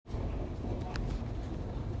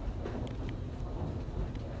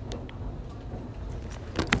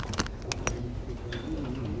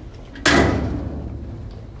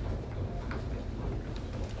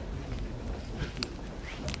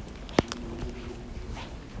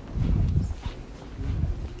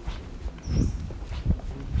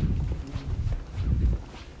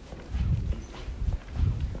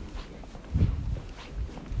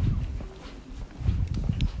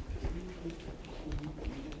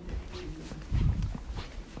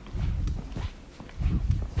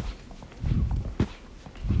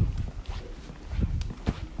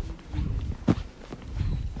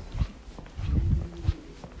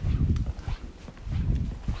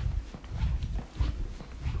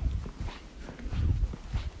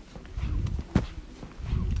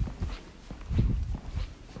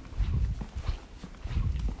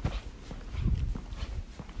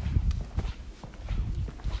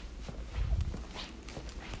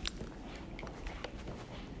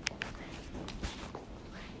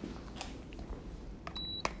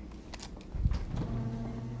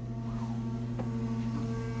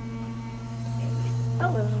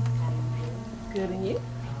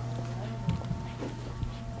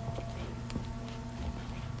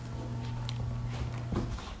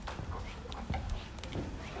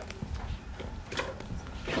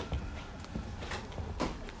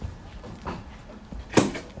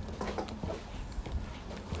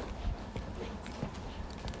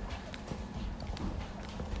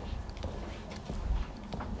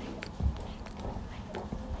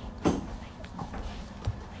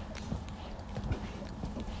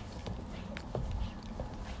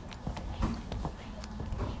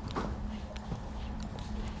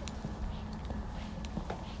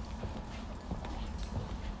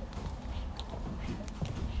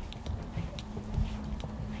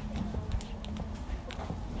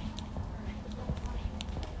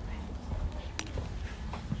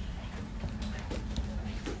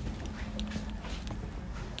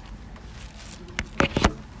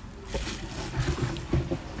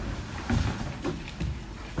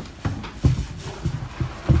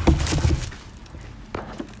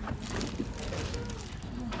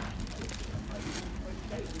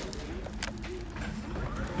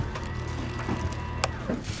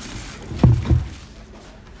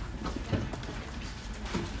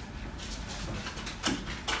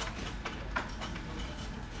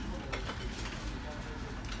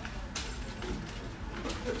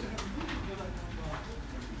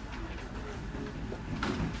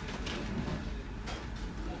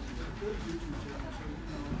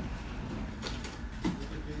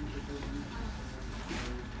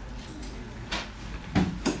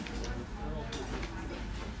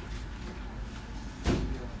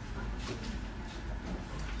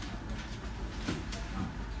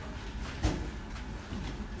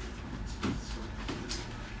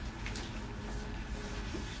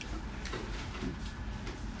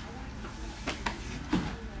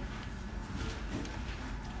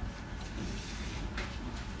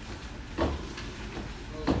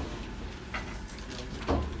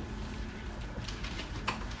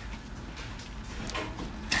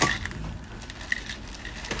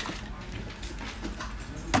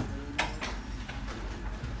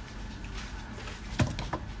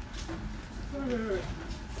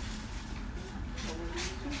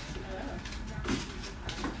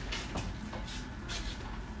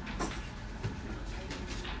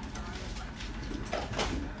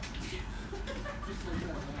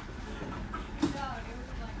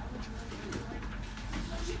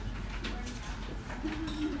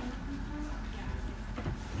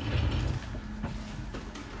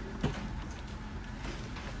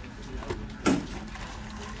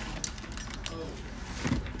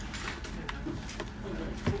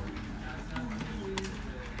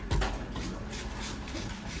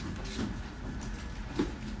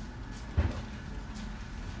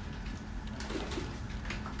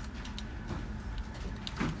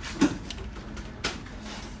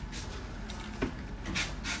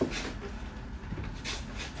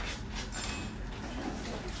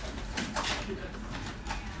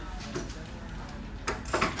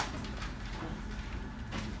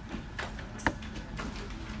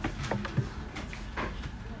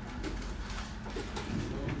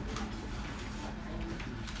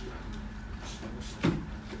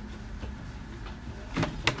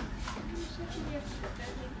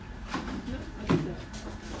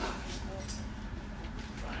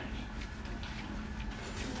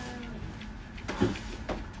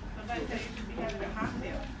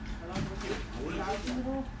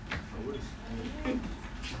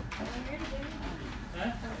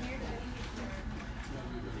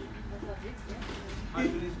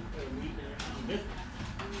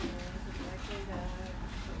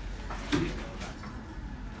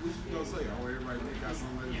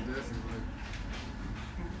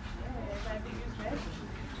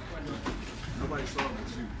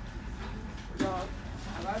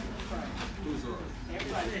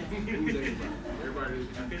Who's everybody? Everybody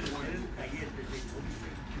is one.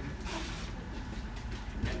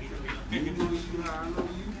 You know you how I know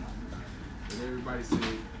you? And everybody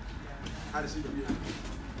said, how does she know you?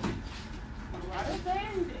 I didn't say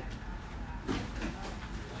anything.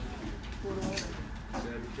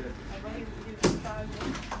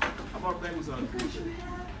 How about that was on the bullshit?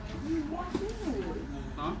 You walked in with it.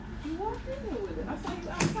 Huh? You walked in with it. I saw you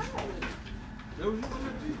outside with it. That was you on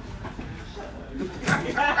that beat.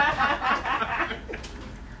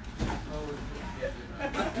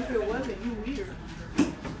 If it wasn't, you weird.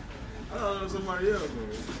 I thought it was somebody else, though.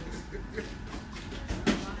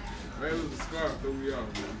 Man, it was a scarf threw me off,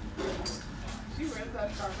 man. She wears that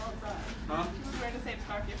scarf outside. Huh? She was wearing the same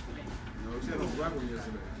scarf yesterday. No, she had a black one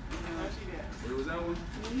yesterday. No, she did. Wait, was that one?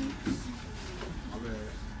 My bad.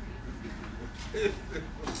 I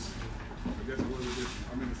guess it wasn't different.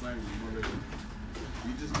 I'm in the same room, my bad.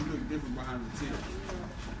 You look different behind the tent.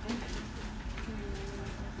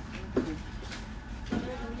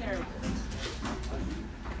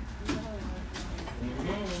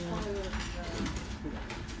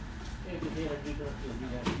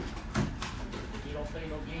 You don't play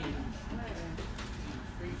no games.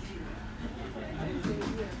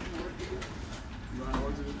 You know how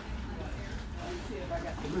to do it?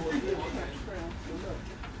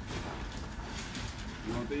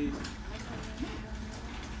 You want these?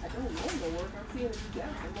 I don't know no work. I'm seeing if you got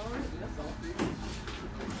some already. That's all. If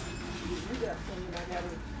you got some, I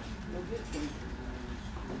gotta go get some.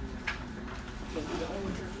 But you're the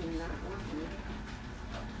only person not working.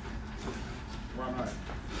 Why not?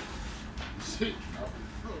 Shit.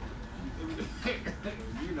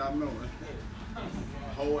 You not knowing.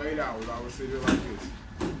 Whole 8 hours I would sit here like this.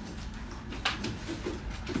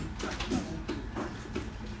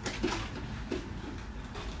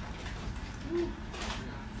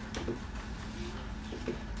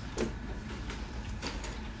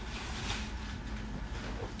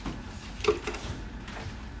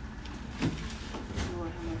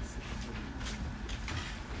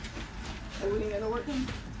 We ain't gonna work them?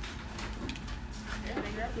 Yeah,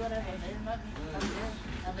 they got whatever. There's nothing up there.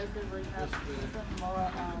 Unless they bring up something more,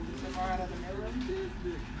 out of the mailroom.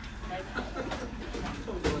 Thank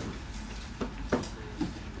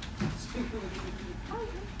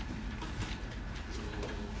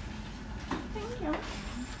you.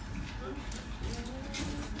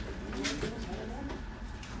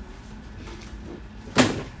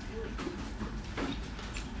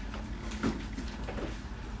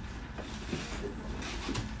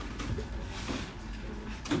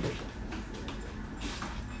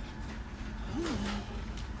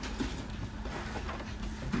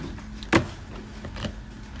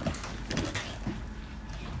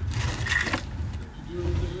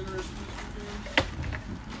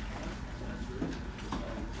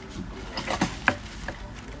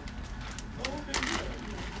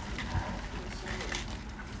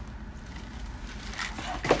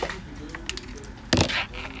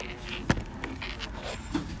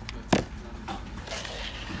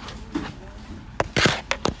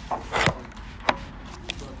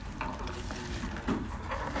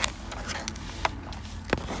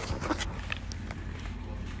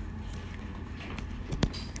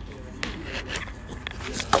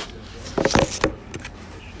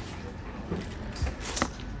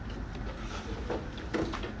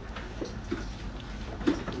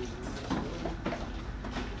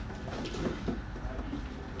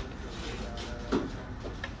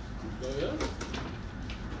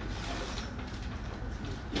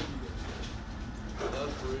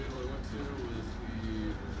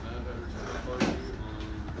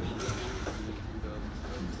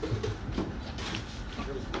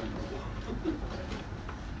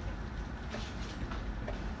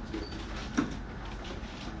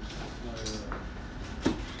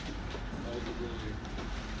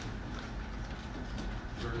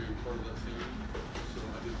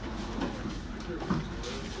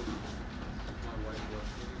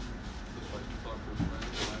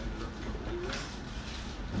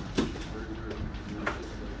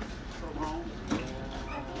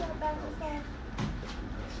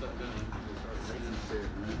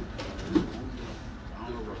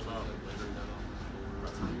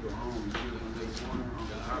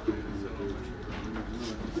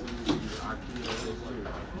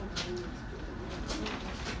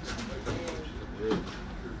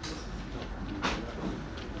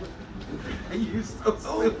 You so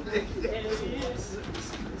stupid.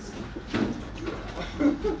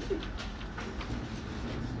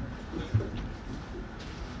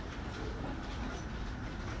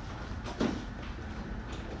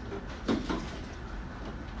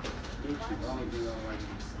 Would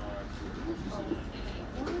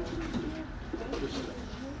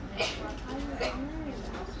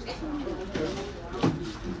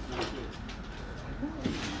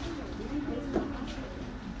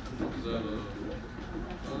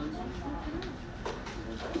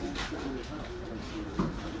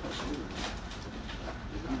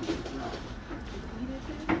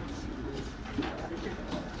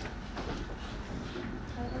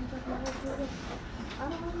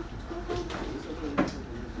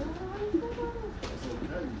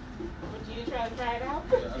you try to try it out?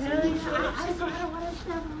 Yeah, I Hell said, yeah, I don't want to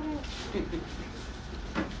step on it.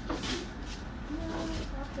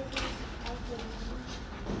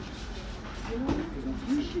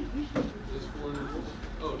 You should. just 400.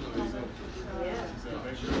 Oh, no, he's up. Yeah. So,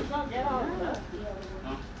 make sure. It's gonna get all the stuff.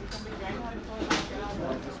 Huh? It's gonna be dragging on the floor, it's gonna get all the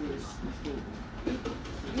stuff. That's what it's cool.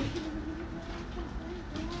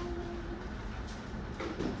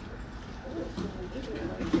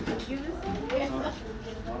 You this one?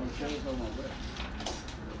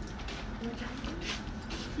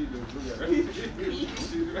 She do it.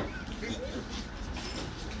 She do it.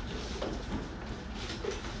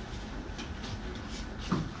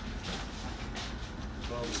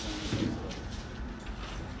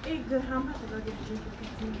 Hey, good. I'm about to go get a drink of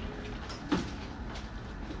tea.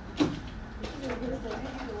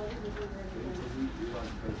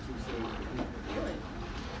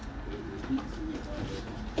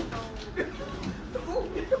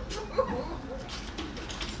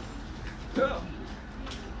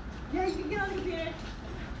 Yeah, you can get on here.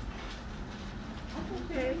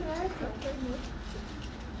 Okay, guys.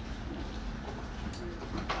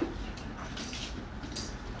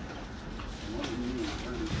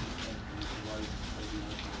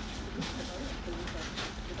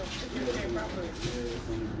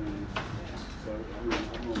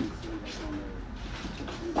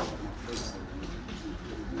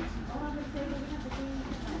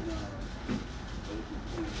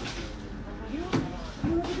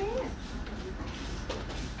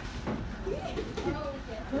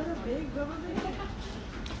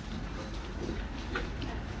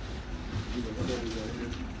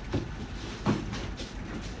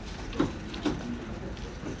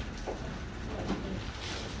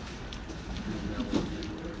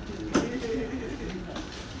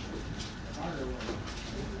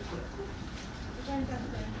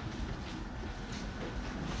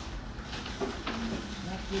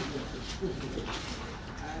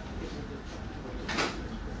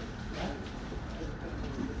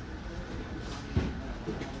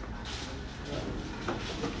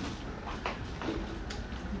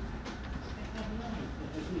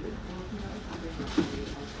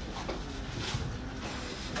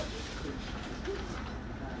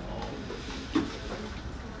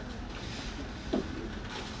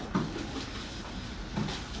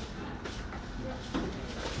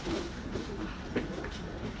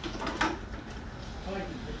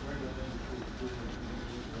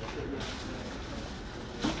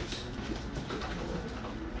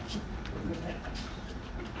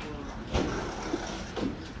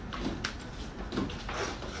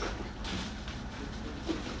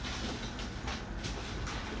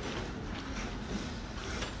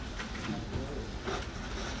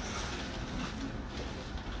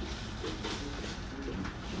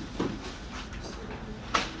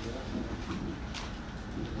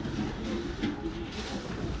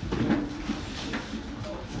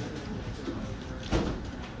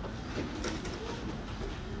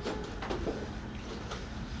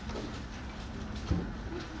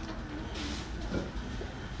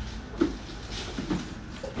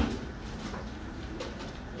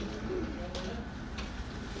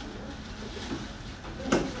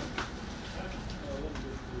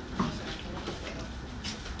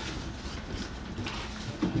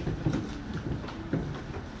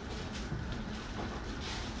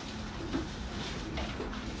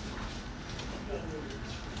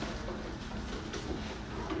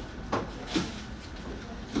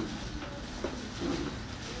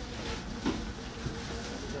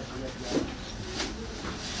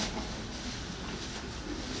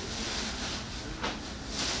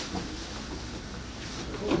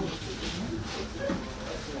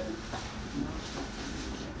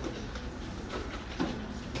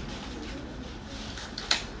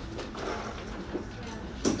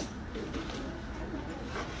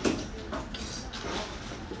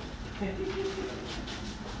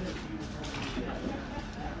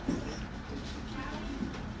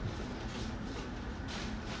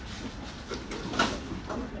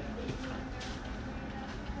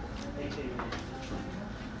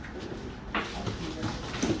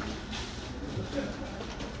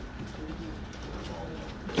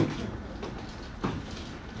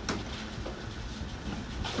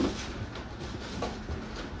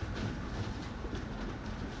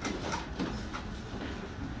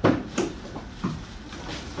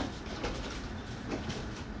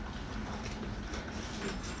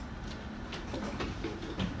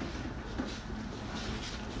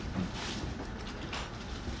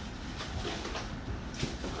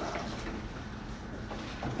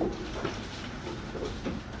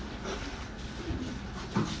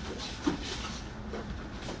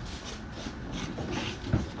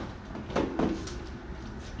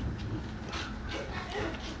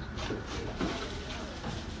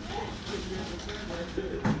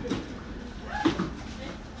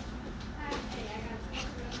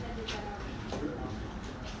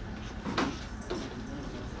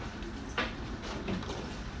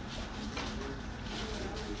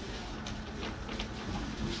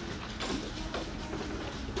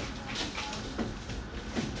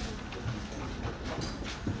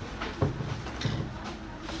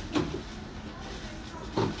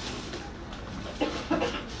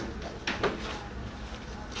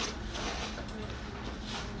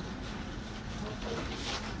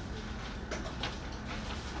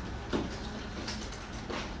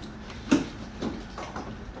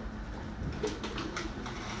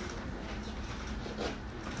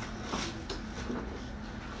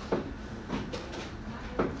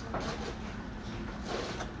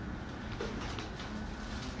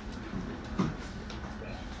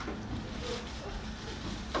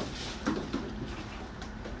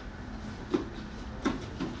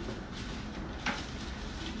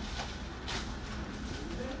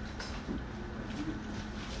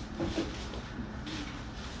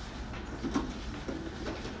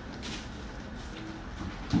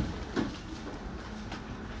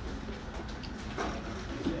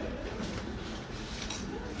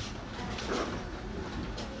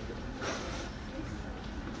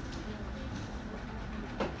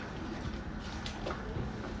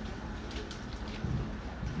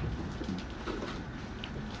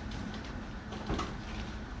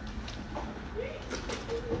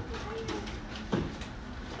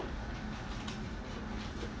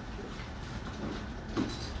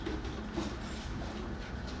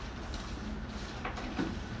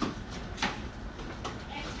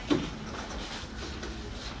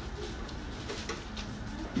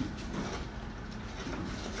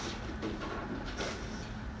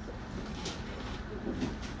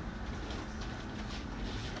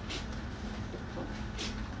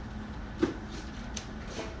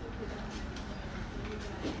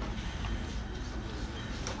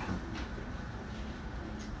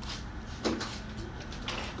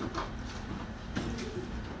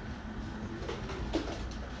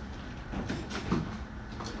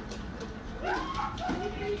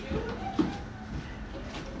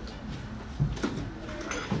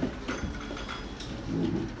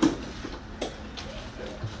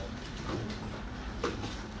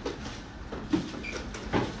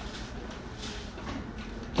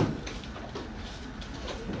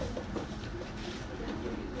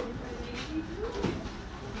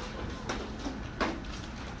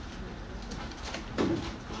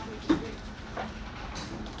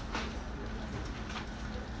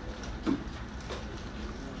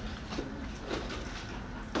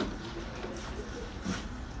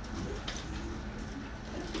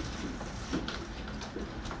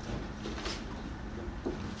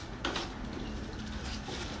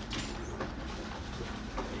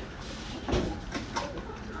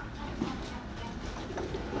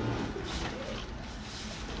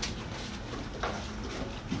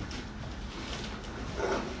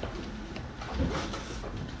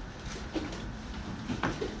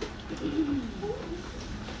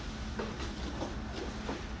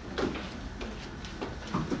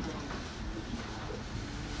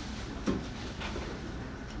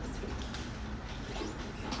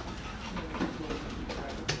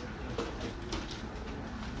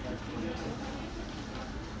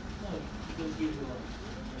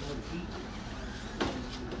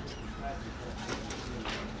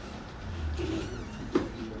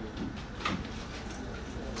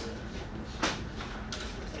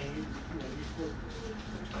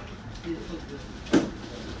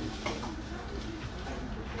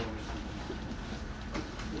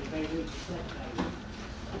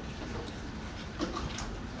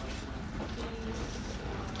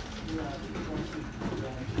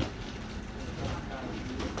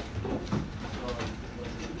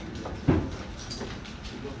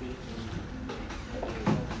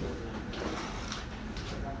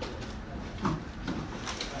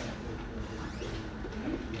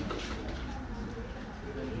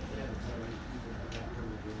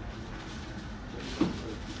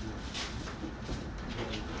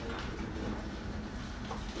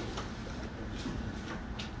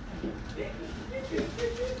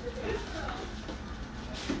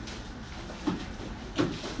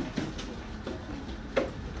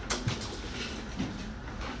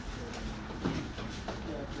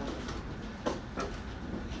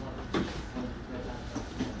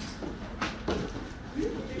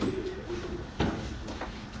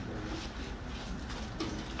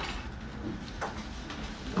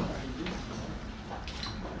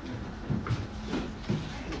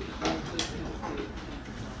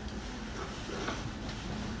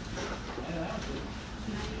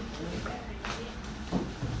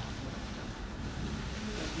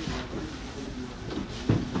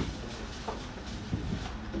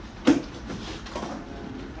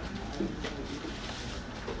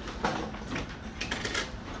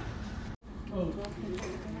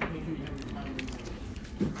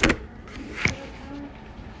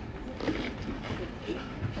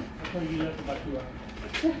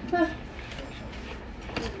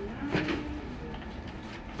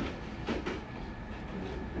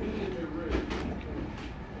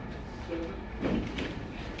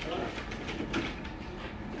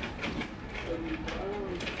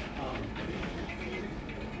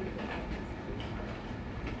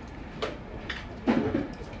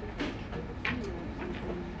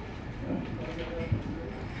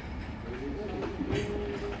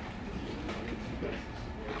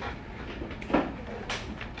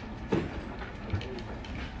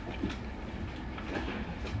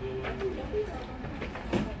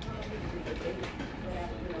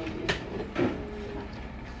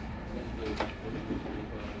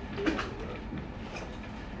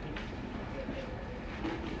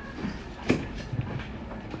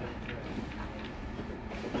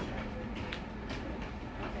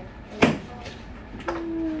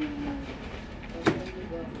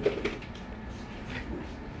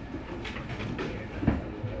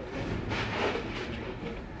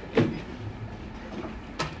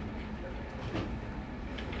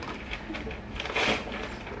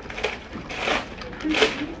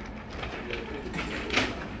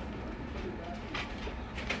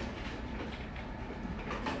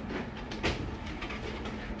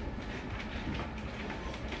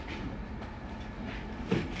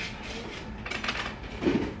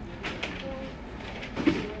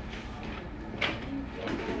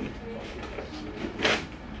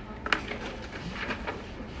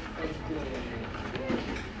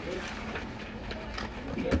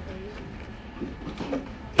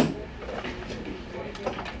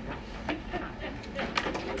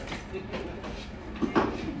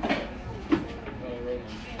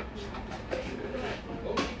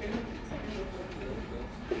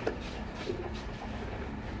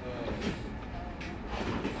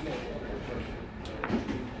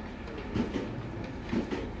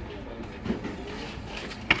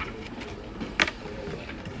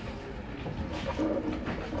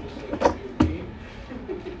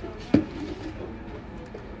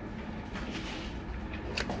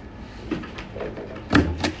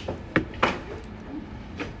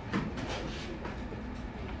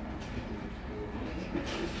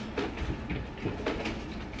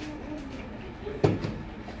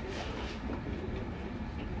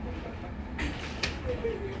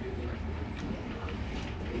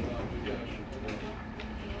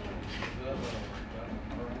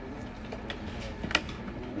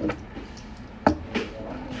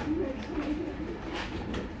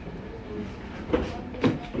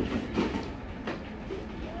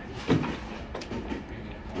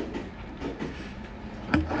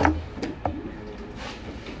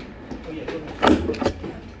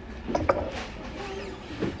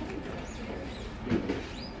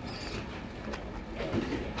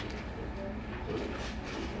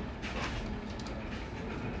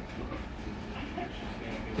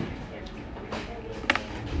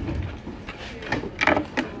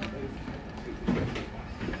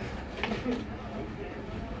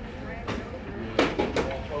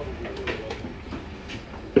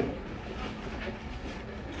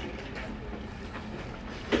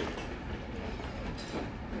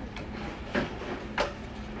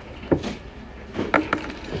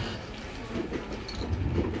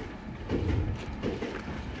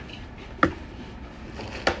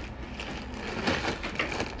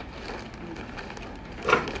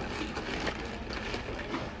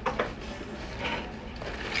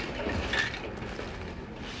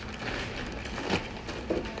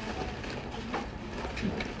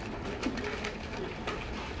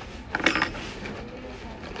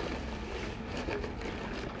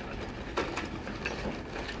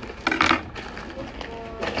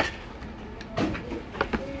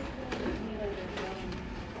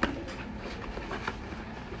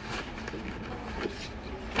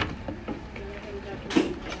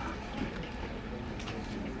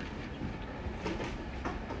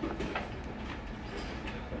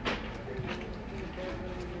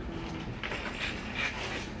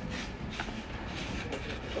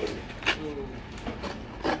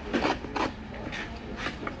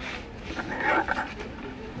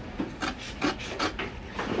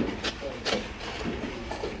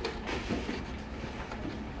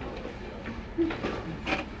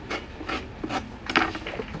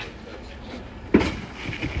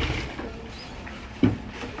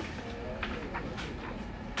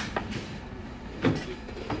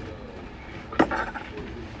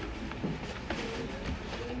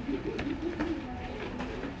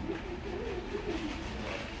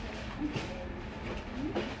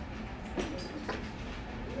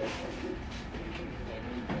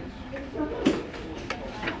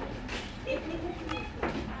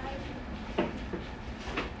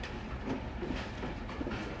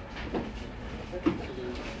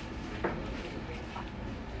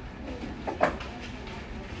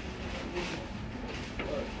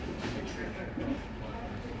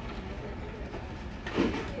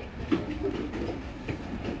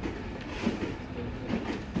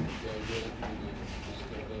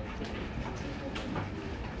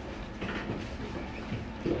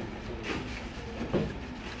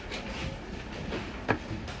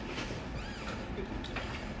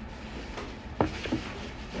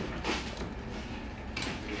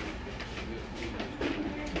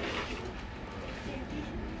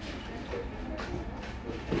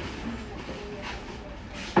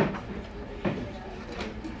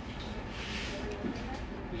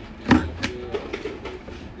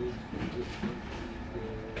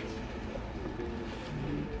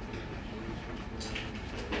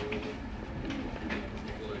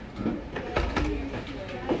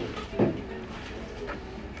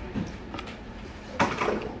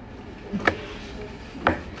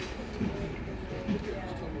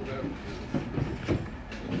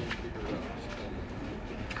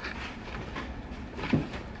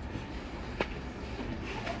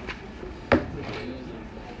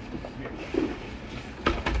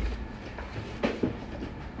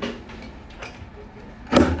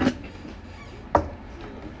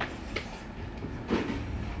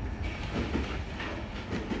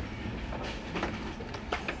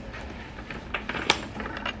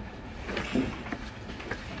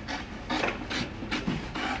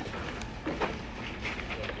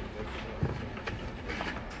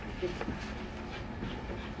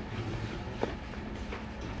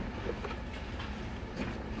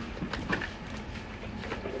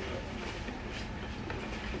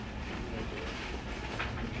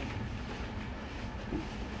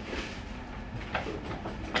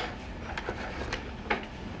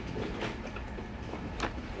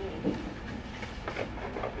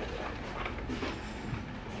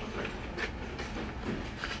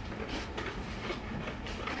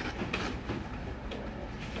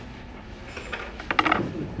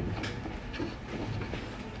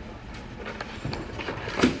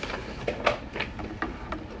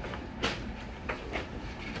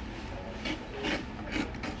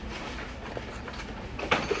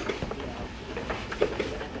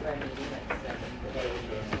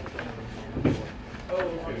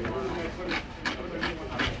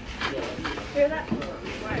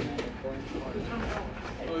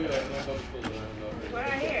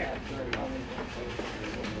 Right here.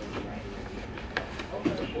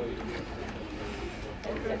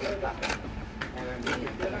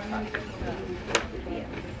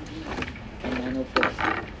 And 904.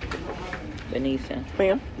 Benisa,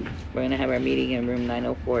 Ma'am? we're gonna have our meeting in room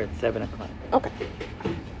 904 at 7 o'clock. Okay.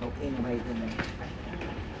 Okay, nobody's in there.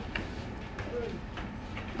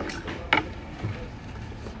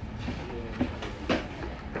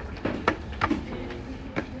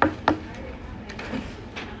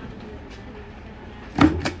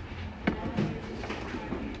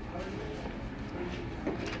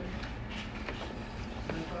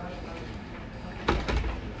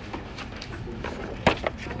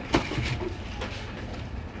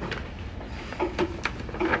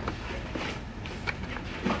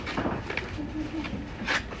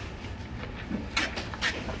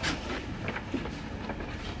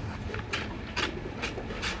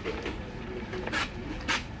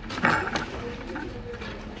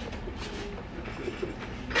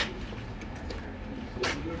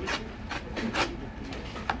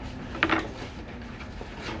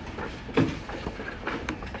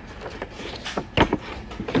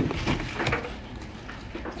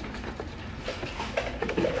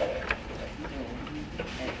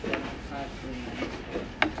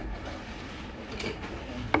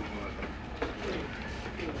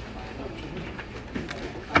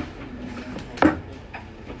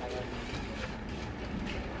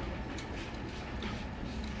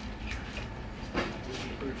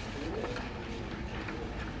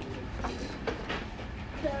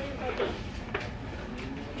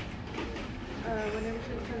 Whenever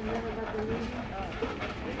she was telling me about the meeting.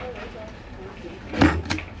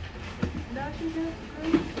 No, she just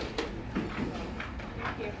agreed.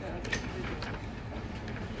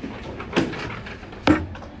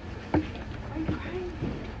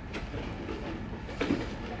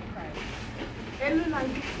 It looked like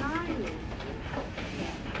he's crying.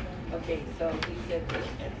 Okay, so he said that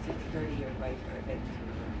at 6:30 you're right for event.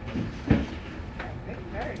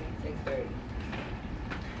 6:30.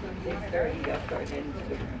 6:30, y'all start heading to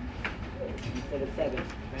the room. Instead of 7,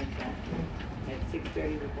 right now. At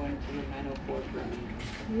 6:30, we're going to the 904 for a meeting.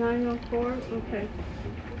 904, okay.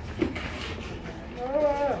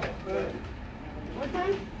 What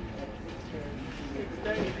time?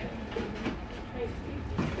 6:30.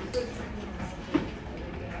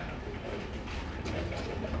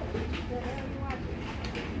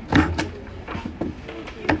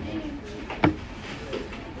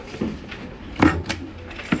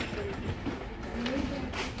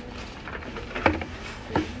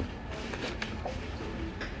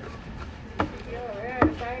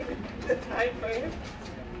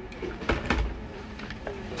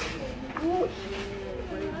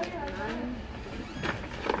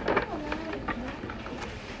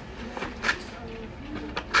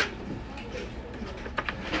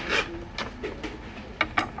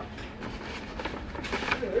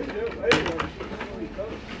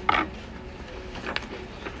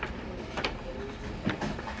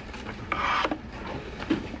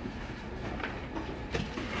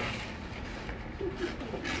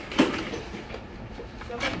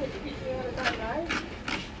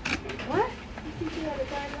 What?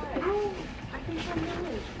 No, I can come in.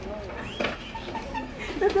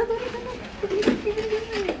 That doesn't even look.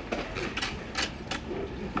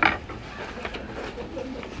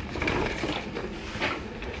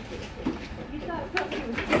 You thought something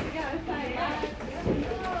was sticking out inside your eyes?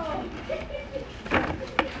 No.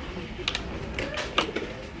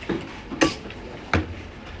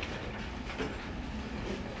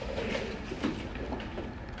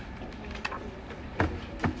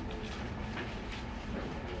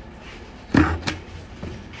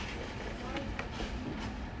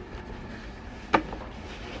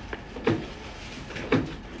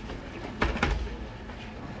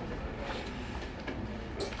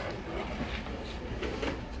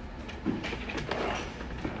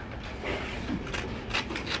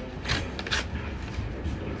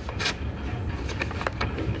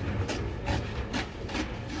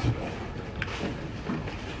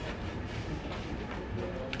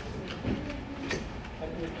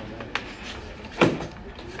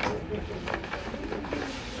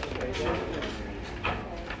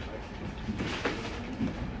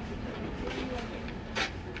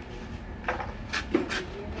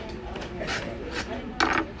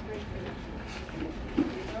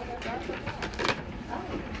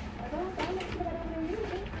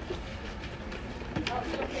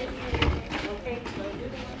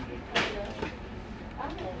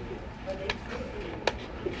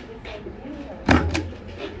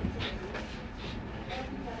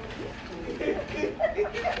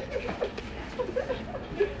 I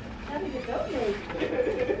need to donate.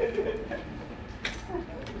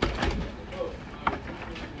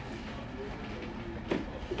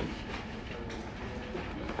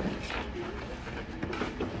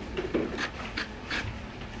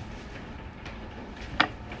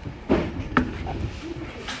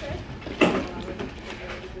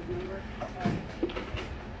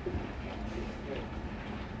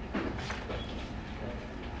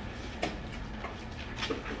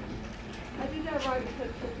 I did that right because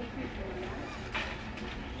it's a picture, right?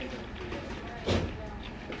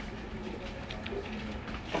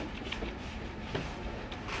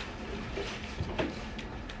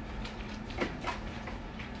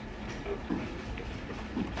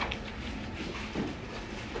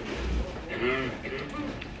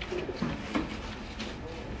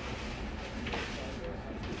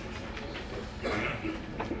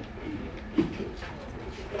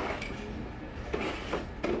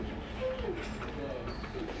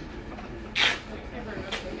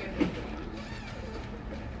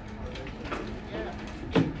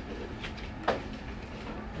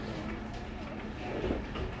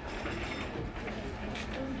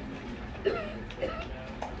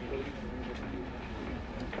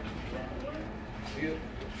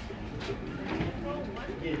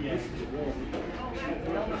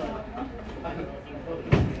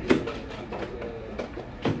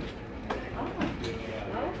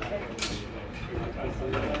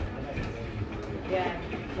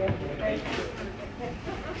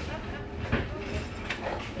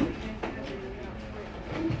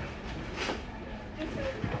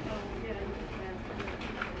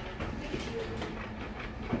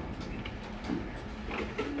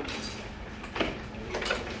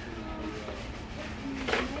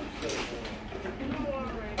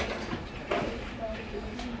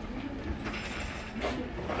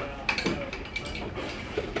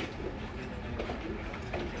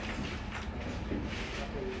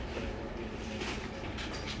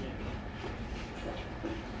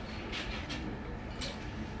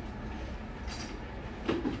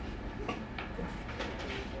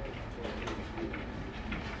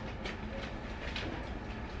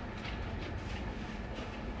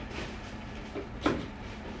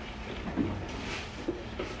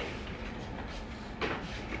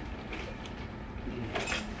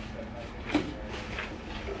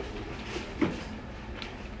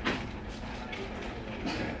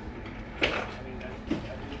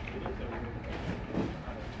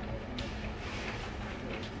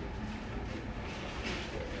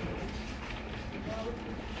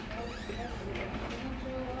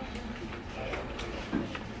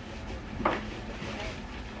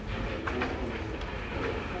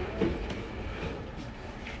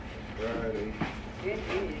 Friday.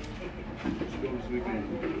 Let's go this weekend.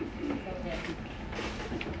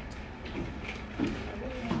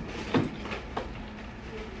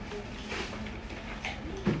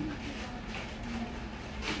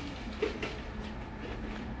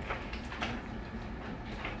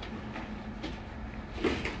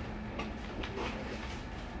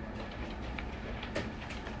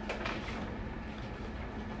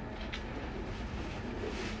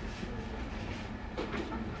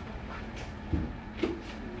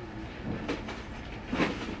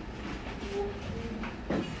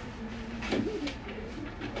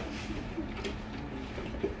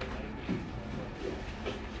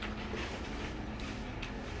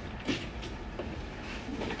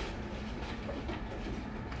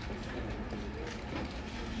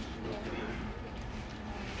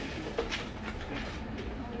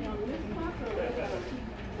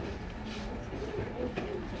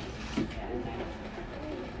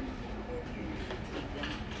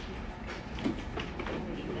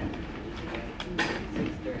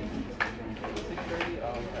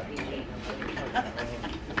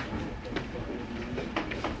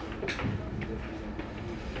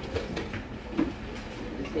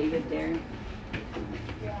 Is David there?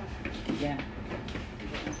 Yeah.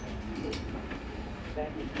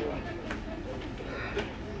 Back and forth.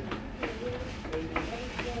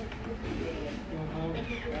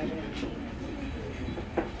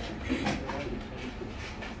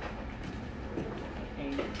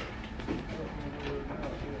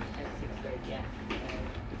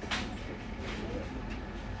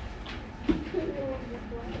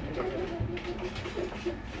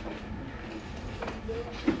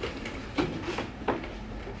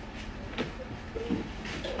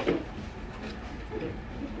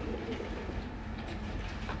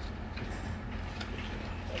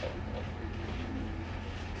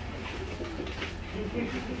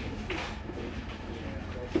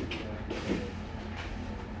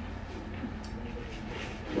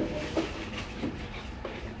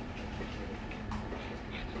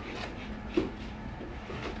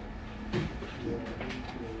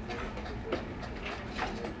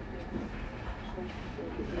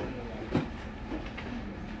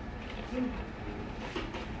 You're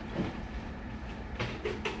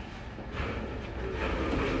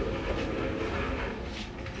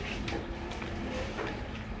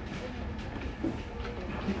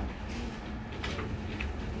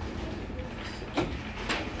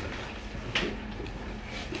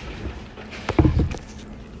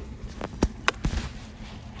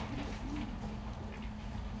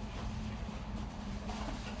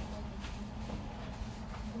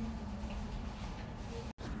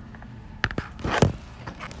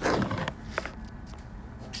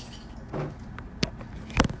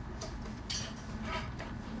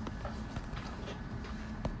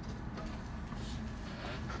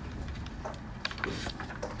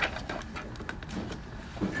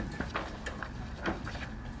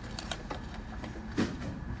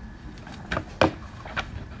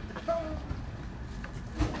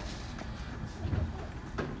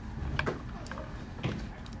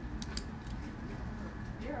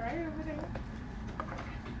right over there.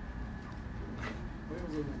 They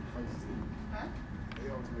always make faces. Huh? They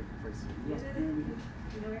always make faces.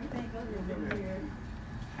 You know, everything goes in here.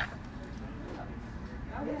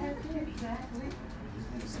 Exactly.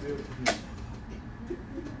 Still.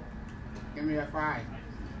 Give me a 5.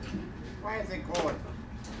 Why is it cold?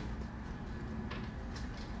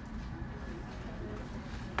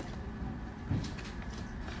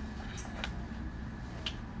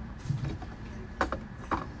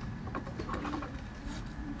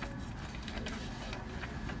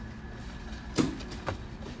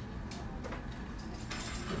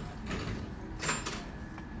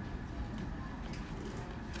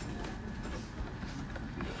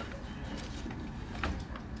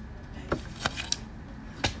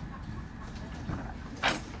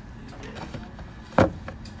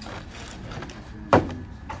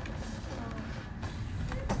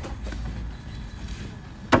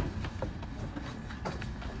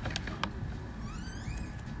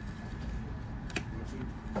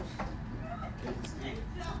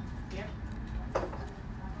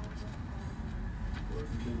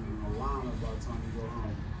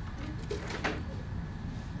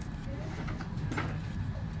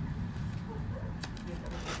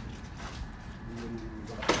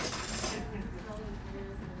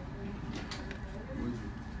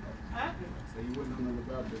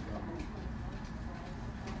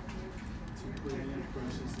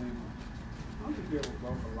 I'm just dealing with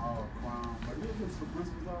both the law of crime, but you listen to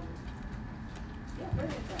principal's office. Yeah,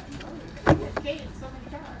 very times. They came so many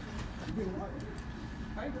times. You been what?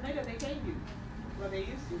 Right, the later they came you. Well, they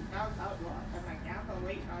used to. Now it's outlawed. I'm like, I'm gonna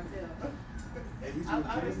wait until I'm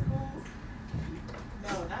out of school.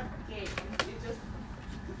 No, not cave. It's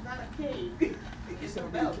not a cave. It's a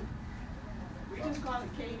belt. We just call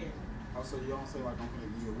it caning. Oh, so you don't say like I'm gonna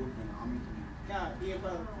give you a whooping. No, yeah,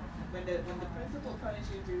 well, when the principal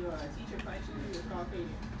punishes you or a teacher punishes you, it's called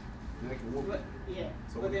caning. They can whoop But, you. yeah.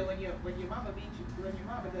 So But then when your mama beats you, when your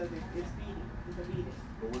mama does it, it's beating. It's a beating.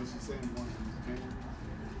 But what is she saying? You want to use cane?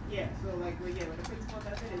 Yeah. So like, when the principal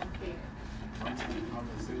does it, it's caning. I'm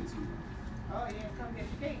gonna say it to you. Oh yeah, come get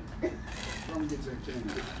your cane. Come get your cane.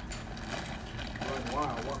 Like,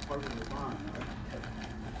 wow, what perfectly fine, right?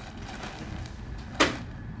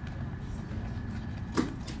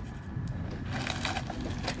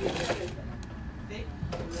 Thick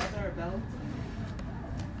leather belt.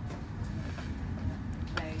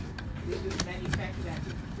 Like, they just manufacture that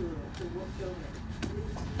to whoop children.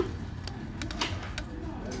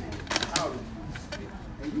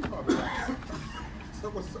 And you probably like so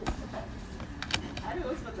what's so I knew it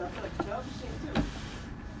was for the dumb shit too.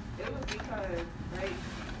 It was because, right,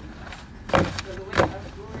 so the way our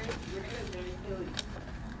school is, Grenada's very hilly.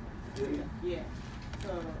 Yeah.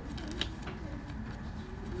 So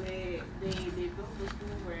they built the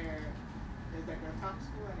school where there's like a top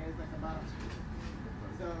school and there's like a bottom school.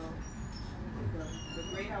 So the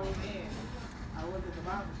grade I was in, I was at the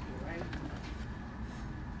bottom school, right?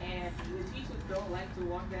 And the teachers don't like to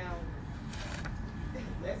walk down,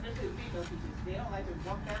 especially the female teachers, they don't like to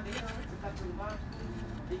walk down the hill to come to the bottom school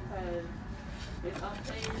because it's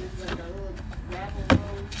unsafe, it's like a little gravel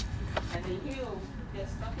road, and the hill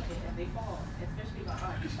gets stuck in it and they fall, especially my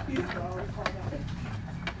aunt. She used to always fall down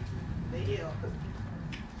the hill.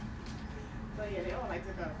 So yeah, they don't like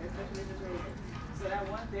to come, especially the grade. So that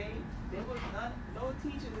one day, there was no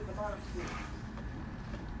teachers in the bottom school.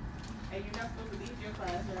 And you're not supposed to leave your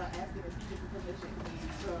class without asking the teacher for permission.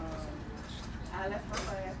 So I left my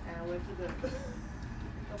class and I went to the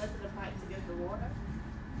pipe to get the water.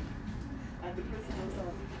 And the principal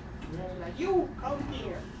saw me. She was like, you come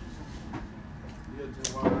here. You had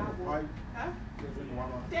to walk on the pipe? Huh? You had to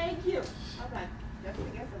walk on. Thank you. I'm like, just to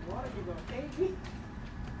get some water, you're gonna take me.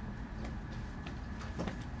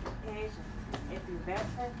 communication. If your best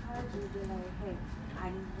friend calls you, be like, hey, I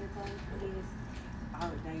need you to tell the police.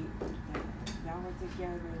 Oh, y'all were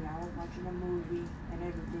together, y'all were watching a movie and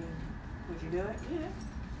everything. Would you do it? Yeah.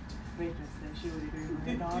 Rachel said she would agree with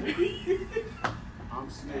her daughter. I'm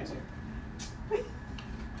snitching.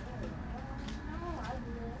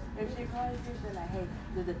 If she calls you, be like, hey,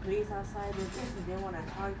 did the police outside, they want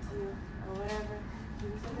to talk to you or whatever, do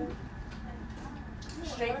you say that?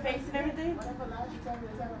 Straight face and everything? Whatever lies you tell me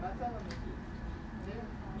to tell them, I tell them.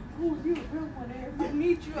 Ooh, you a real one. If I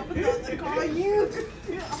meet you, I'm gonna call you.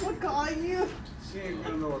 I'm gonna call you. She ain't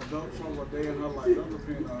gonna know a dump from a day in her life. Don't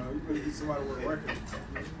depend on her. You better get somebody with a record.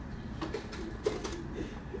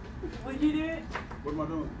 Would you do it? What am I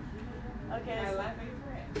doing? Okay. My So, life ain't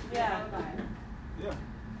friend. yeah. Yeah.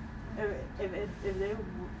 If they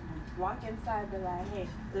walk inside, be like, hey,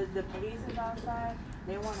 the police is outside.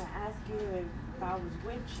 They want to ask you if I was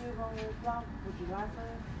with you on your block. Would you lie for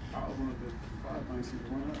it? I open up the fire thing so you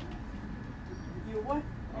can run up. You what?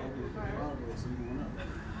 I open up the fire door so you can run up.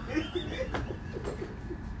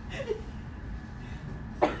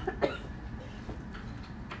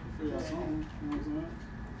 Figure out something, you know what I'm saying?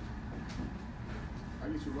 I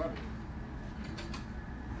get you right.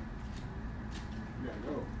 You gotta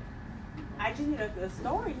go. I just need a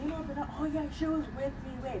story, you know, but oh yeah, she was with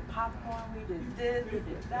me, we ate popcorn, we did this, we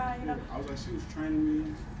did that, you know. I was like, she was training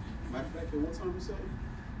me. Matter of fact, at what time you say?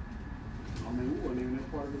 I mean, we wasn't even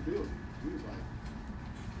that part of the building. We was like,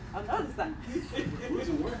 On the other side. we was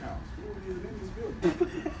in warehouse. We weren't even in this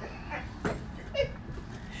building.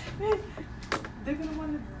 They're gonna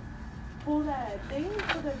want to pull that thing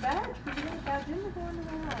for their badge because you got badge in the door in the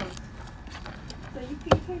warehouse. So you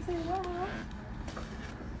can't say warehouse.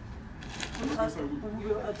 Like I said, we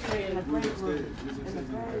You're up there in the was break upstairs. room. We was In the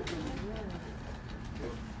upstairs break room, yeah.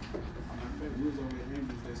 Matter of fact, we was over at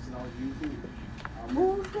Andrew's place because I was uniform. I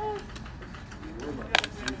Who's this? Don't worry about that.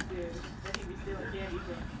 That he be stealing candy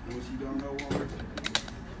from. What you don't know, woman.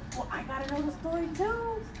 Well, I gotta know the story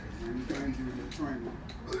too. And he trained you with training.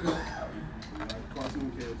 Like cartoon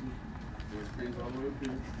character. There's paint all the way up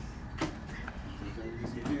here. Everything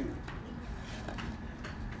gets you in.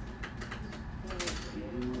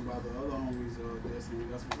 You know about the other homies that's we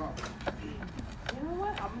got some problems. You know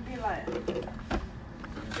what? I'm gonna be like, They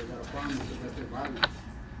got a problem because that's their violence.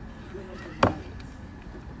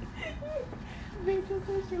 Rachel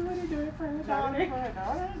said she wouldn't do it for her daughter. For her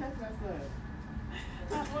daughter? That's messed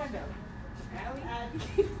up. Not one though. Allie,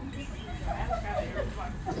 Allie got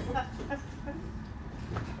it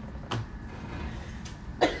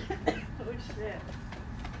Oh shit.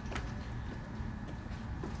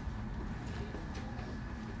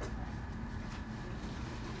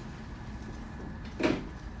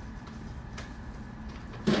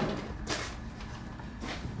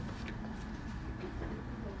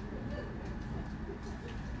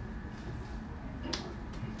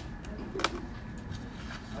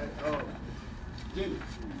 Hey, Jimmy.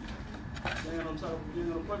 You ain't on top, you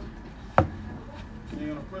ain't on the principal? You ain't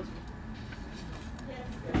on the principal?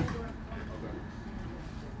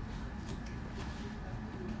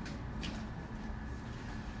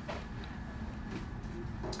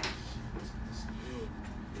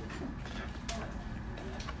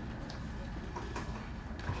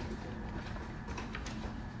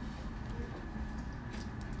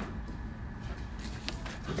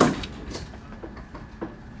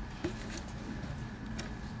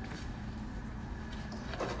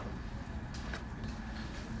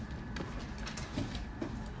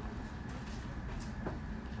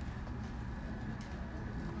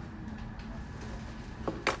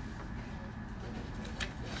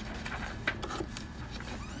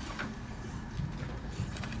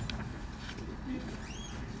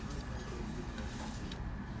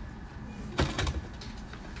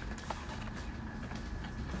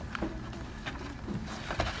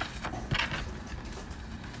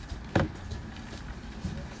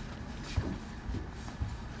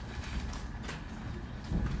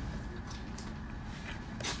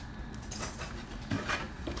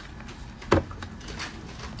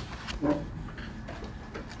 Okay.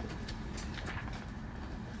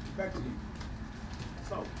 Back to you.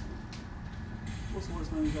 So, what's the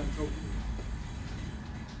worst thing you got in trouble with?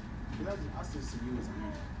 Because I still see you as a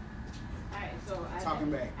man. Alright, so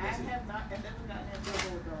Talking back, I that's it. have not, I've never gotten in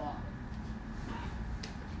trouble with the law.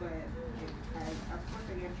 But of course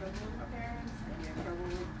I get in trouble with my parents, I get in trouble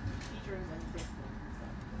with teachers and principals and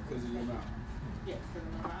stuff. Because of your mouth. Yes, because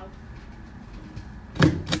of my mouth.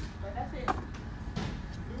 But that's it.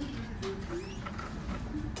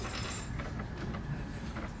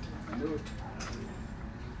 I knew it.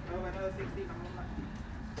 Oh, another 60, I'm on my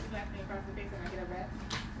slap me across the face and I get a rap.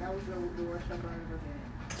 That was the worst job I ever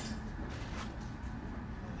had.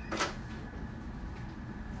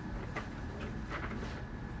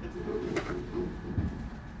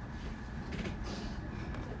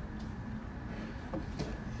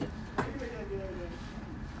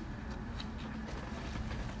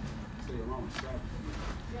 So your mama shot you.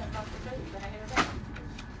 Yeah, not the baby, but I hit her back.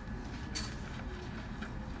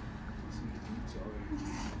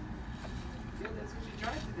 Yeah, that's what she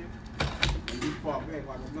tried to do. And you fought back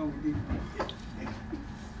like a number deep.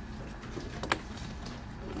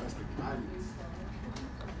 That's the violence.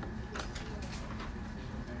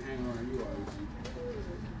 And hang on you always.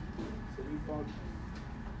 So we fought.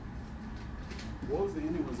 What was the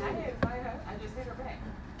ending result? I didn't fight her, I just hit her back.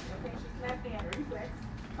 Okay, she snapped me at her reflex.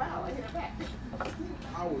 Foul, I hit her back.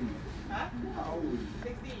 How old were you? Huh? How old were you?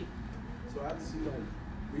 16. So after she like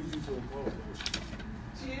beat you to a pulp,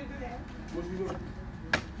 She didn't do that. what you doing?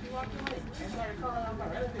 She walked away and started calling out my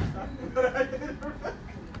relatives. But I hit her back.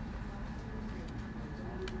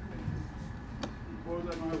 What was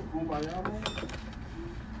that gonna have a kumbaya moment?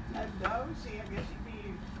 I know, I guess she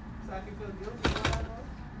be, so I can feel guilty or whatever.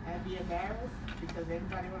 And be embarrassed because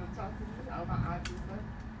everybody want to talk to me, all my aunts and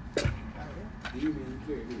stuff. Do you mean you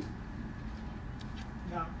clear me?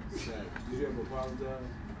 No. Sad. Did you ever apologize?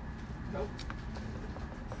 Nope.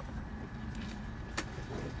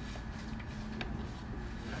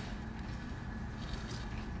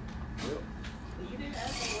 Yep. You didn't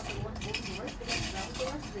ask me what was the worst thing. That was the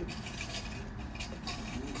worst thing.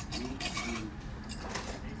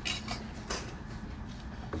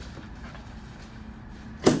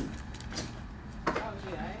 Oh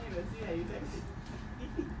shit, I didn't even see that you texted.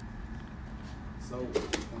 So,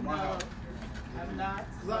 in my No, house, I'm not.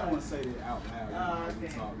 because I don't want to say that out loud. You know, Oh, when we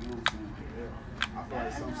okay. talk, you know what I'm saying? Yeah. I feel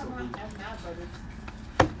like some stuff we, I'm not, but it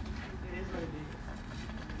is what it is.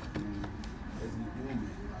 as you human,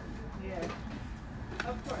 like, Yeah.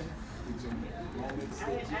 Of course. with your moments I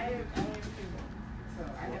that am you, human. So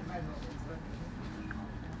I have my moments. But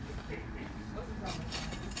what's the problem?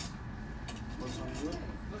 what's on your list?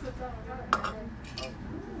 What's the problem? Oh,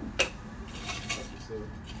 that's what's up.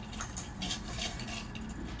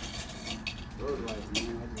 Third life,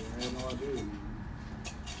 man, I had no idea, man.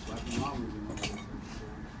 Like your mamas and all that type of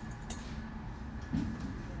shit.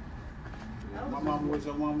 Yeah. My mama was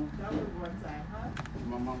your mama? That was one time, huh?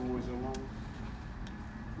 My mama was your mama?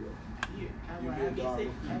 You, You I'd be a be daughter.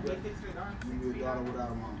 I'd be 6 feet on. You be a daughter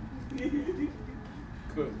without a mama.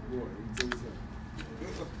 Good boy, let me tell you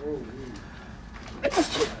something. Oh, man.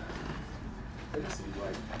 It just seems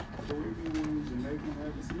like Caribbean women, Jamaican,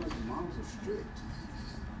 it seems like the moms are strict.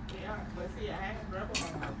 They are, but see, I had a rebel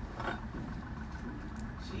mom.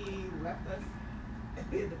 She left us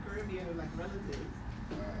in the Caribbean with like relatives,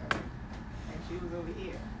 and she was over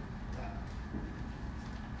here.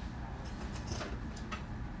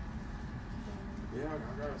 Yeah,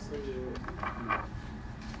 I gotta say,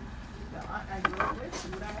 The aunt I grew up with,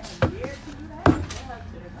 would I have dared to do that? Yeah,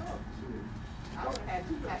 to the no. I would have had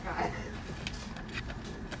 2 black eyes.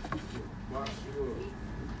 why sure.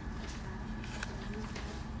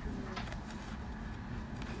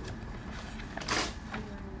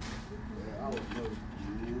 Yeah, I would know,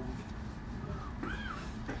 man.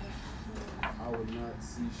 I would not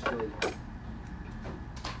see straight if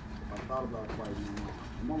I thought about fighting my mom.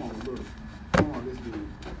 My mom was little. My mom this big.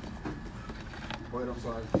 Wait, I'm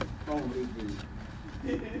sorry. My mom this big.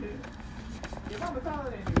 Your mama taller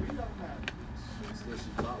than you. We don't know. She said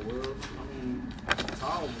she tall. Well, I mean,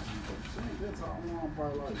 tall, but she ain't that tall. My mom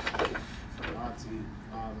probably like 5'10", 5'11",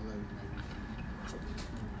 maybe.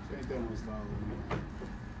 She ain't that much taller than me.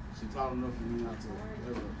 She tall enough for me not to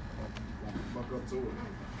ever like fuck up to her.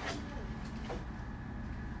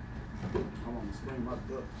 I'm on the screen, my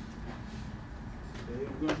duck. They hear a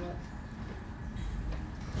gunshot?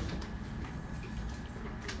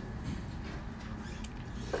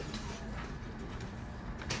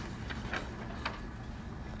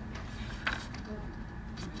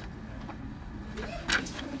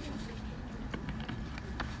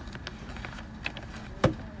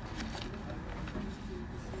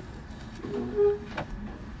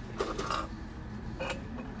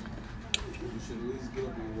 You should at least get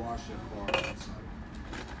up and wash your car outside.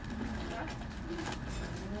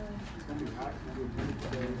 It's gonna be hot. It's gonna be a beautiful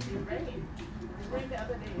day. It rained. It rained the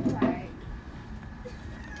other day. It's alright.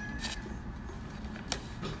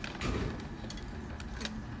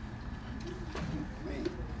 Man,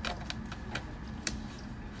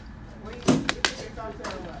 Wait, you took your car to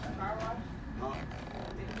a car wash? huh?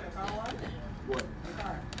 Did you take a car wash? What? A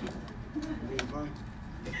car. You being funny?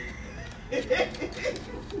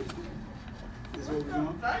 This what we're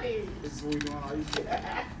doing? funny. This is what we doing all these shit.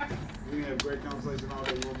 We have great conversation all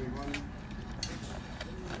day. You want to be funny?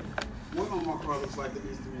 One of my car looks like it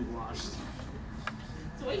needs to be washed.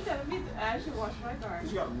 So what you telling me I should wash my car?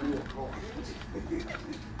 You got a real car. You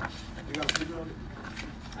got a picture of it?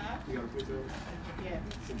 Huh? You got a picture of it? Yeah.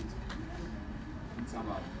 Send it to me. You talking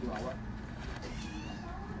about, you all right?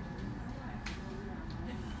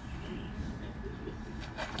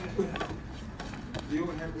 You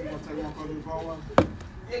ever have people take my car to the car wash?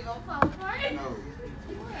 It gonna fall apart? No.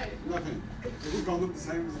 What? Nothing. It's gonna look the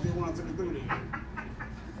same as it did when I took it through there.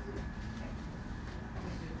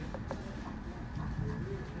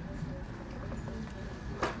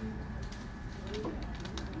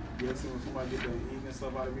 You ever seen when somebody get done eating and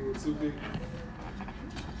stuff out of me with toothpick?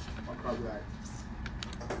 My car be like,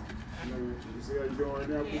 you see how you doing right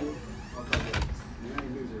now, people? My car be like, you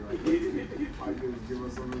ain't busy right now. All you do is give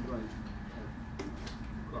us something to drink.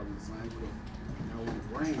 Car be the same way. Now when it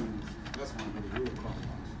rains, that's when I do the real car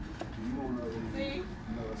wash. You won't know that. See?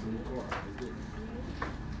 No, that's a new car. It's different.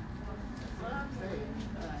 That's what I'm saying.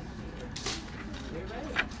 You're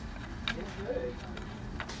right. It's good.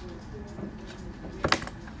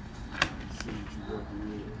 See what you working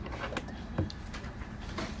with.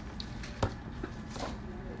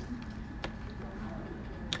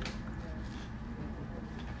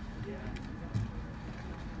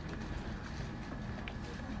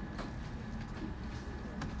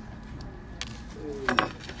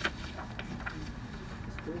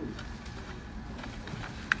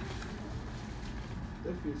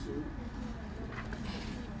 That fits you.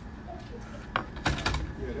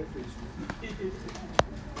 Yeah, that fits you.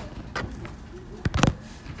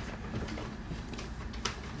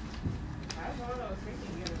 I was one of those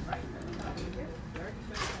thinking get it right. I mean, it's dirty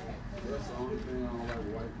so bad. That's the only thing I don't like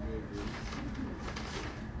white vehicles.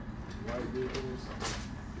 White vehicles,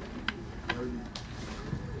 dirty,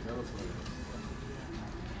 metal flares.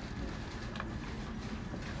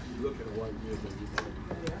 You look at a white vehicle, you think,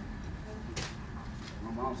 Yeah.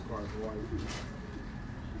 my mom's car is white.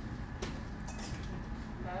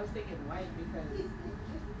 I was thinking white because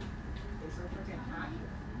it's so freaking hot.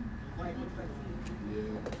 White looks like heat.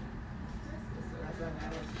 Yeah. So that's what I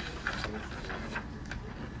was.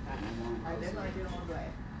 My mom I has definitely didn't want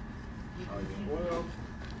black. Oh, yeah. Well,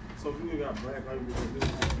 so if you got black, all you do is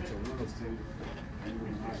put your windows tinted and you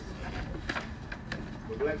can hide.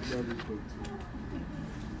 But black is dirty quick too.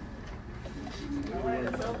 I wanted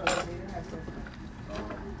a silver, but they didn't have silver.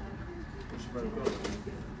 What's your favorite color?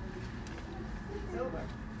 Silver.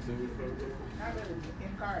 Silver your favorite color? Not really.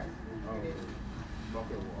 In cars. Oh, It is.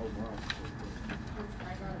 okay, well, oh, wow.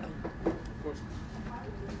 I got it. Of course.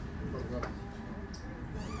 Favorite color?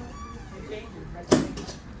 It changes. That's the thing.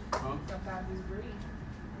 Huh? Sometimes it's green.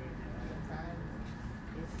 Sometimes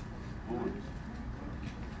it's Orange.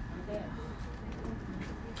 red.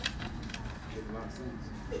 Makes a lot of sense.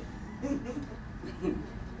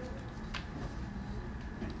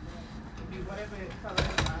 Be whatever color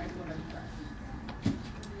is mine, whatever you try.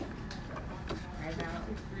 Right now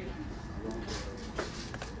it's green.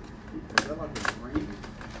 Is that like a green?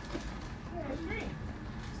 Yeah, it's green.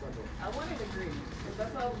 It's like a, I wanted a green. Because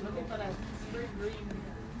that's why I was looking for that spring green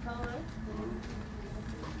color.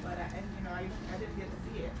 But I didn't get to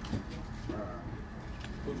see it.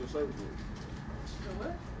 who's your service with? So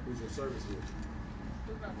what? Who's your service with?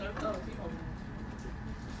 Who's my third? Oh, people.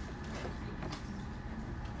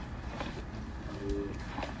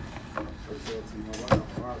 First sale team, my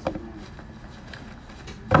wife, ours is mine.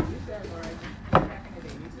 You said alright. Back in the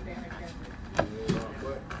day, you used to damn expensive. Yeah,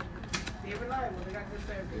 but, They're reliable. They got good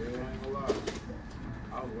service. yeah, I ain't gonna lie.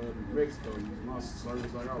 I was way up in Mexico, using my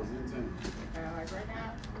service like I was in town. Like right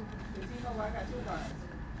now, the T-Mobile, I got 2 cars.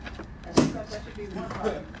 I think that should be 1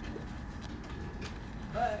 car.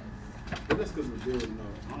 But, But that's because we're building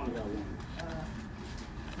up. I only got one.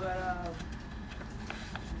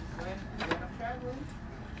 when I'm traveling,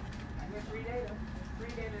 I get free data. Free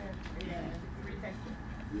data and free texting.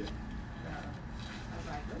 Yeah. So, I was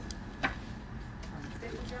like, listen, I'm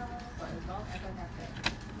sick with y'all, but as long as I got that.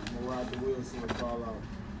 I'm gonna ride the wheels so it fall out.